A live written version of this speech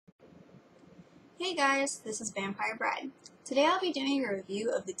Hey guys, this is Vampire Bride. Today I'll be doing a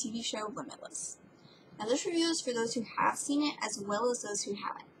review of the TV show Limitless. Now this review is for those who have seen it as well as those who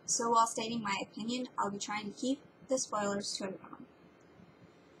haven't. So while stating my opinion, I'll be trying to keep the spoilers to a minimum.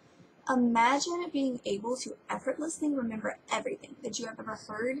 Imagine being able to effortlessly remember everything that you have ever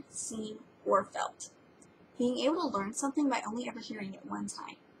heard, seen, or felt. Being able to learn something by only ever hearing it one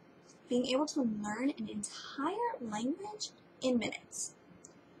time. Being able to learn an entire language in minutes.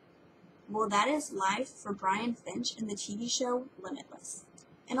 Well, that is life for Brian Finch in the TV show Limitless.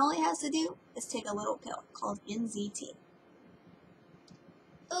 And all he has to do is take a little pill called NZT.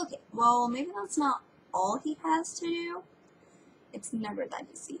 Okay, well, maybe that's not all he has to do. It's never that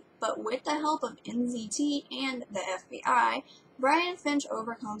easy. But with the help of NZT and the FBI, Brian Finch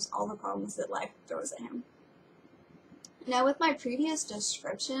overcomes all the problems that life throws at him. Now, with my previous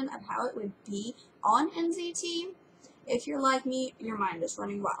description of how it would be on NZT, if you're like me, your mind is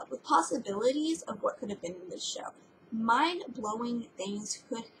running wild with possibilities of what could have been in this show. Mind-blowing things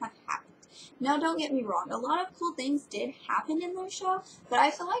could have happened. Now, don't get me wrong, a lot of cool things did happen in this show, but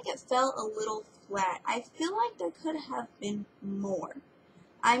I feel like it fell a little flat. I feel like there could have been more.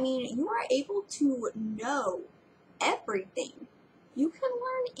 I mean, you are able to know everything. You can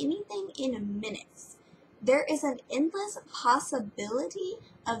learn anything in minutes. There is an endless possibility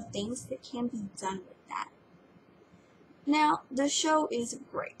of things that can be done with that. Now, the show is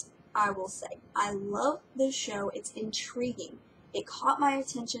great, I will say. I love the show. It's intriguing. It caught my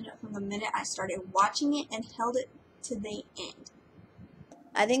attention from the minute I started watching it and held it to the end.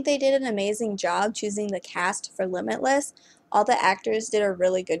 I think they did an amazing job choosing the cast for Limitless. All the actors did a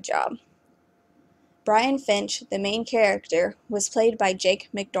really good job. Brian Finch, the main character, was played by Jake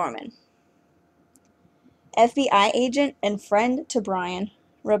McDorman. FBI agent and friend to Brian,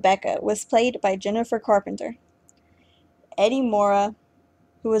 Rebecca, was played by Jennifer Carpenter. Eddie Mora,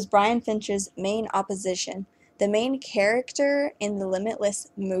 who was Brian Finch's main opposition, the main character in the Limitless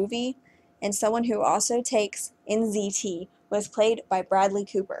movie, and someone who also takes NZT, was played by Bradley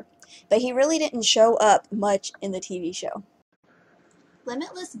Cooper. But he really didn't show up much in the TV show.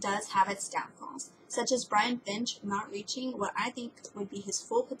 Limitless does have its downfalls, such as Brian Finch not reaching what I think would be his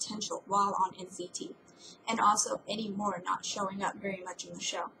full potential while on NZT, and also Eddie Mora not showing up very much in the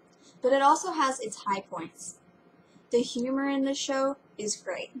show. But it also has its high points. The humor in the show is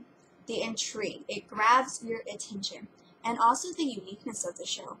great. The intrigue, it grabs your attention, and also the uniqueness of the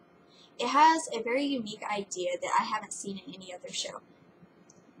show. It has a very unique idea that I haven't seen in any other show.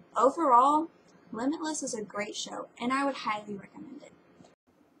 Overall, Limitless is a great show, and I would highly recommend it.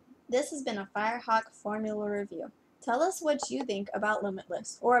 This has been a Firehawk Formula Review. Tell us what you think about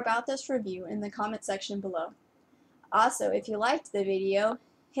Limitless, or about this review in the comment section below. Also, if you liked the video,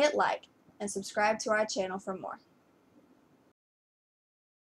 hit like, and subscribe to our channel for more.